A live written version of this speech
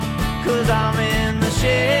'cause I'm in the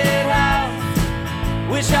shed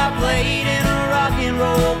house. Wish I played in a rock and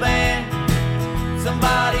roll band.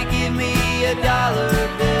 Somebody give me a dollar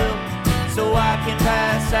bill so I can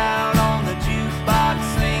pass out on the jukebox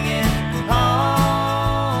singing honky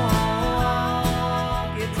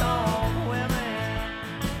tonk women.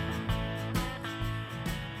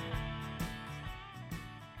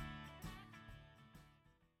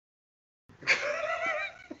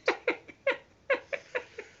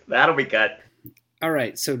 That'll be cut. All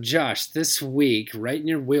right, so Josh, this week, right in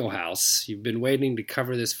your wheelhouse, you've been waiting to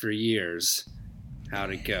cover this for years.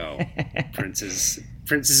 How'd it go? Prince's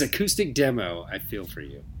acoustic demo, I Feel For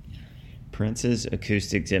You. Prince's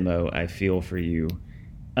acoustic demo, I Feel For You.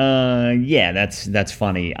 Yeah, that's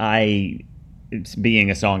funny. It's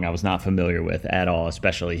being a song I was not familiar with at all,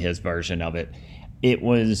 especially his version of it. It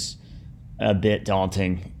was a bit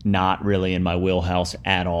daunting, not really in my wheelhouse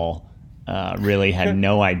at all. Really had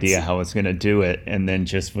no idea how I was going to do it, and then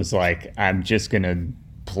just was like, I'm just going to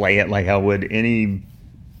play it like I would any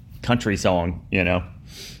country song, you know?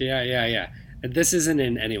 Yeah. And this isn't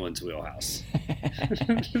in anyone's wheelhouse.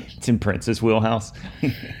 It's in Prince's wheelhouse.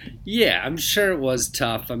 Yeah, I'm sure it was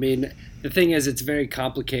tough. I mean, the thing is, it's very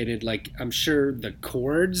complicated. Like, I'm sure the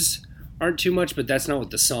chords aren't too much, but that's not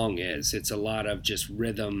what the song is. It's a lot of just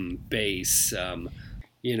rhythm, bass,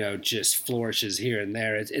 just flourishes here and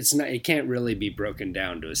there. It's not. It can't really be broken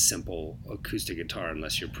down to a simple acoustic guitar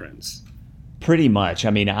unless you're Prince. Pretty much.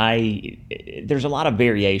 I mean, there's a lot of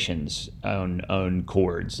variations on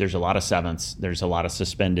chords. There's a lot of sevenths. There's a lot of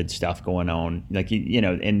suspended stuff going on. Like,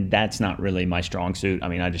 and that's not really my strong suit. I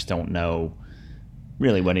mean, I just don't know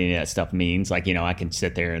really what any of that stuff means. Like, I can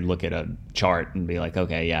sit there and look at a chart and be like,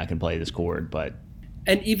 okay, yeah, I can play this chord, but.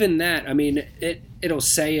 And even that, I mean, it'll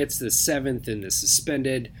say it's the seventh and the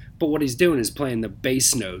suspended, but what he's doing is playing the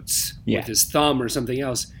bass notes with his thumb or something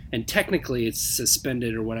else, and technically it's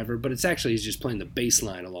suspended or whatever, but it's actually he's just playing the bass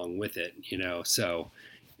line along with it, so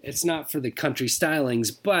it's not for the country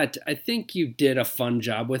stylings, but I think you did a fun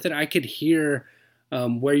job with it. I could hear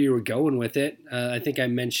where you were going with it. I think I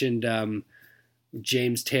mentioned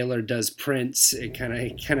James Taylor does Prince. It kind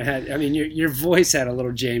of had, I mean, your voice had a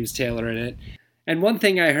little James Taylor in it. And one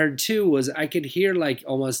thing I heard too was I could hear like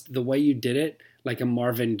almost the way you did it, like a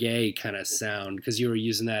Marvin Gaye kind of sound, because you were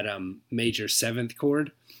using that major seventh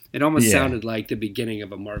chord. It almost sounded like the beginning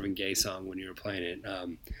of a Marvin Gaye song when you were playing it.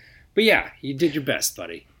 But yeah, you did your best,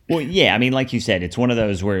 buddy. Well, yeah, I mean, like you said, it's one of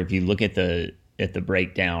those where if you look at the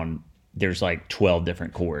breakdown, there's like 12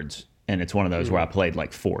 different chords, and it's one of those where I played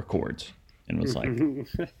like 4 chords and was like,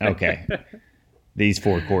 okay, these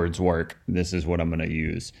 4 chords work. This is what I'm going to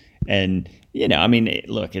use. And, I mean,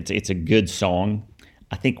 look, it's a good song.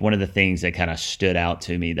 I think one of the things that kind of stood out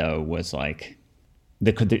to me, though, was like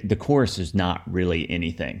the chorus is not really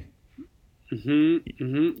anything. Yeah.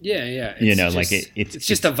 It's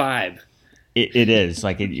just a vibe. It is.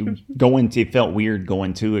 Like, it felt weird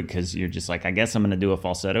going to it because you're just like, I guess I'm going to do a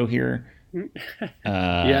falsetto here.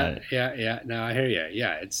 Yeah. No, I hear you.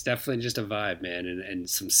 Yeah, it's definitely just a vibe, man, and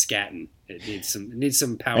some scatting. It needs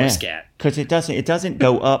some power scat. Because it doesn't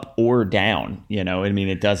go up or down. I mean,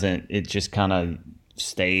 it doesn't. It just kind of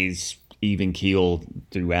stays even keel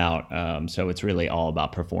throughout. So it's really all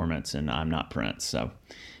about performance, and I'm not Prince, so.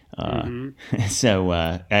 So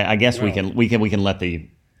I guess we can let the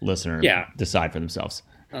listener decide for themselves.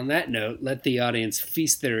 On that note, let the audience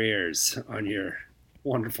feast their ears on your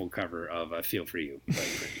wonderful cover of I Feel For You by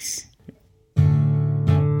Prince.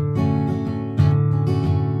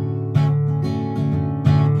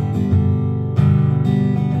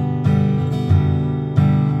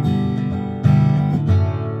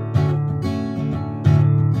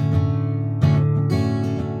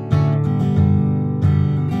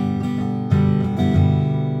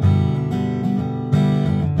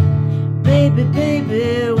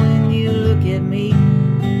 Baby, when you look at me,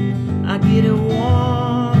 I get a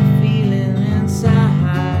warm feeling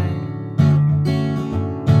inside.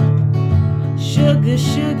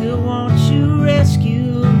 Sugar, won't you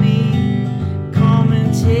rescue me? Come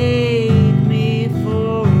and take me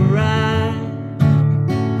for a ride.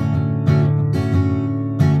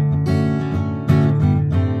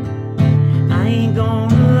 I ain't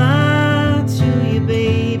gonna lie to you,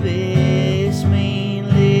 baby. It's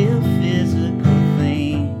mainly a physical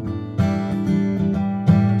thing.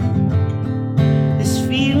 This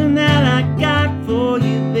feeling that I got for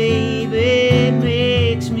you, baby,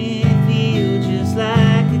 makes me feel just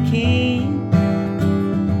like a king.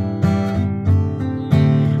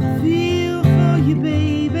 Feel for you,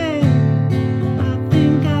 baby. I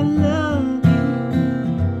think I love you.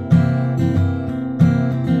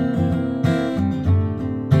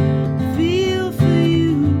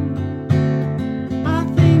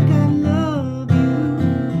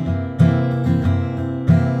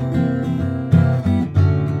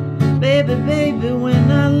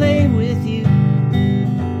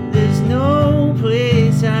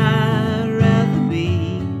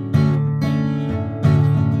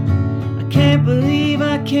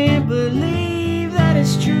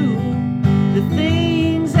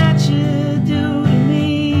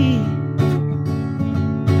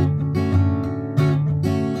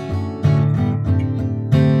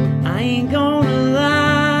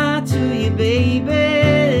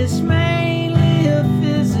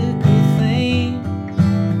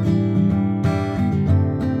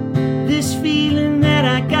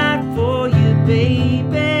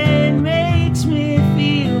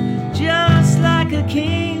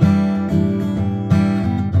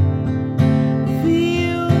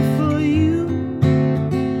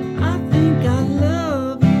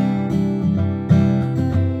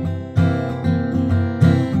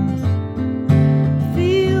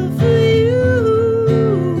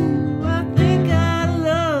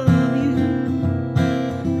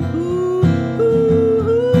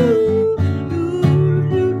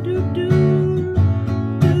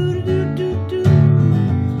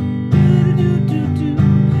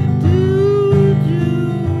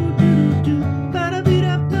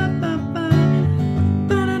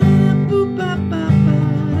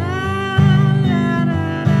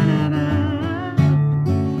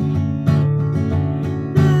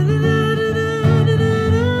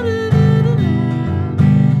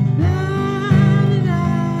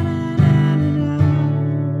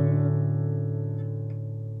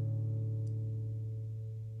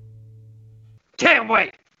 can't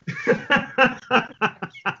wait.